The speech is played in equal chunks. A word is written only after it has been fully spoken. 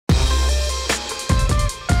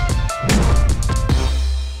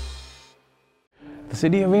The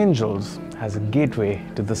City of Angels has a gateway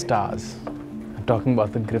to the stars. I'm talking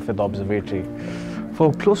about the Griffith Observatory.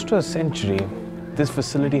 For close to a century, this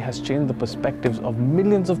facility has changed the perspectives of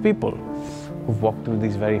millions of people who've walked into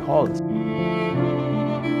these very halls.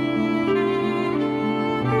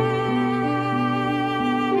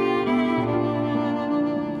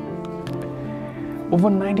 Over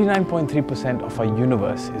 99.3% of our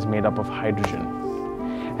universe is made up of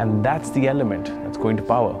hydrogen. And that's the element that's going to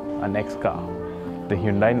power our next car, the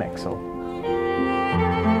Hyundai Nexo.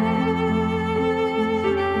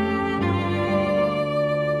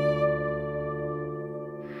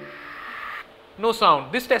 No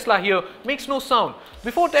sound. This Tesla here makes no sound.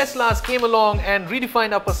 Before Teslas came along and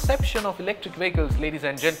redefined our perception of electric vehicles, ladies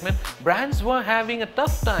and gentlemen, brands were having a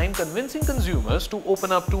tough time convincing consumers to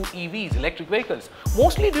open up to EVs, electric vehicles,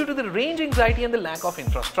 mostly due to the range anxiety and the lack of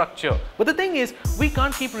infrastructure. But the thing is, we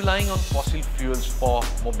can't keep relying on fossil fuels for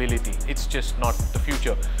mobility. It's just not the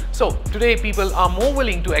future. So today people are more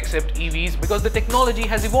willing to accept EVs because the technology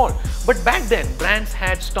has evolved. But back then, brands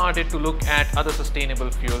had started to look at other sustainable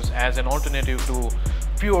fuels as an alternative to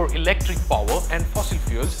pure electric power and fossil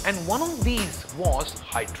fuels, and one of these was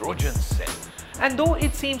hydrogen cell. And though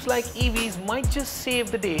it seems like EVs might just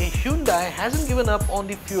save the day, Hyundai hasn't given up on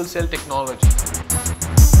the fuel cell technology.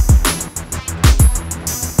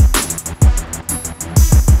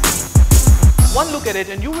 One look at it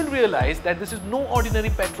and you will realize that this is no ordinary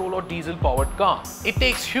petrol or diesel powered car. It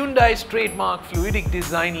takes Hyundai's trademark fluidic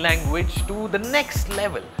design language to the next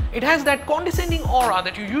level. It has that condescending aura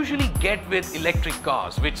that you usually get with electric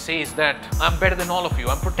cars, which says that I'm better than all of you,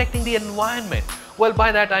 I'm protecting the environment. Well,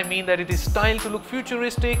 by that I mean that it is styled to look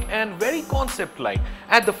futuristic and very concept-like.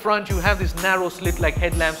 At the front you have this narrow slit-like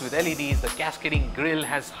headlamps with LEDs, the cascading grille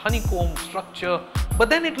has honeycomb structure, but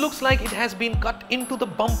then it looks like it has been cut into the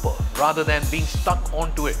bumper rather than being stuck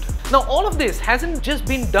onto it. Now all of this hasn't just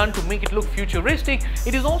been done to make it look futuristic,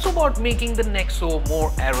 it is also about making the Nexo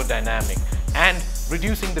more aerodynamic and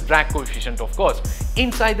reducing the drag coefficient, of course.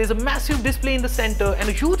 Inside there's a massive display in the center and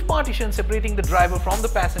a huge partition separating the driver from the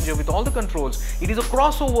passenger with all the controls. It is a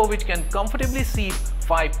crossover which can comfortably seat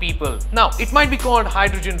 5 people. Now, it might be called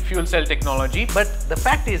hydrogen fuel cell technology, but the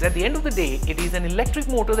fact is, at the end of the day, it is an electric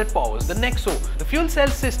motor that powers the Nexo. The fuel cell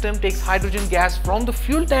system takes hydrogen gas from the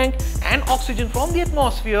fuel tank and oxygen from the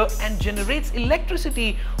atmosphere and generates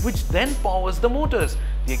electricity, which then powers the motors.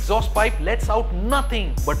 The exhaust pipe lets out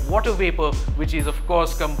nothing but water vapor, which is of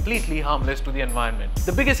course completely harmless to the environment.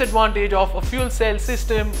 The biggest advantage of a fuel cell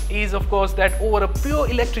system is of course that over a pure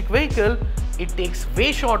electric vehicle, it takes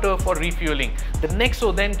way shorter for refueling. The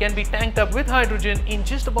Nexo then can be tanked up with hydrogen in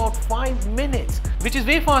just about 5 minutes, which is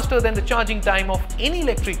way faster than the charging time of any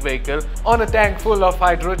electric vehicle. On a tank full of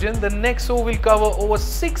hydrogen, the Nexo will cover over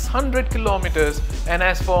 600 kilometers, and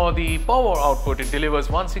as for the power output, it delivers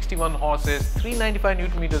 161 horses, 395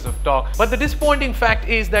 Newton meters of torque. But the disappointing fact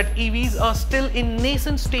is that EVs are still in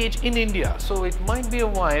nascent stage in India, so it might be a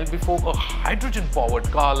while before a hydrogen powered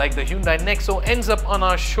car like the Hyundai Nexo ends up on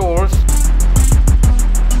our shores.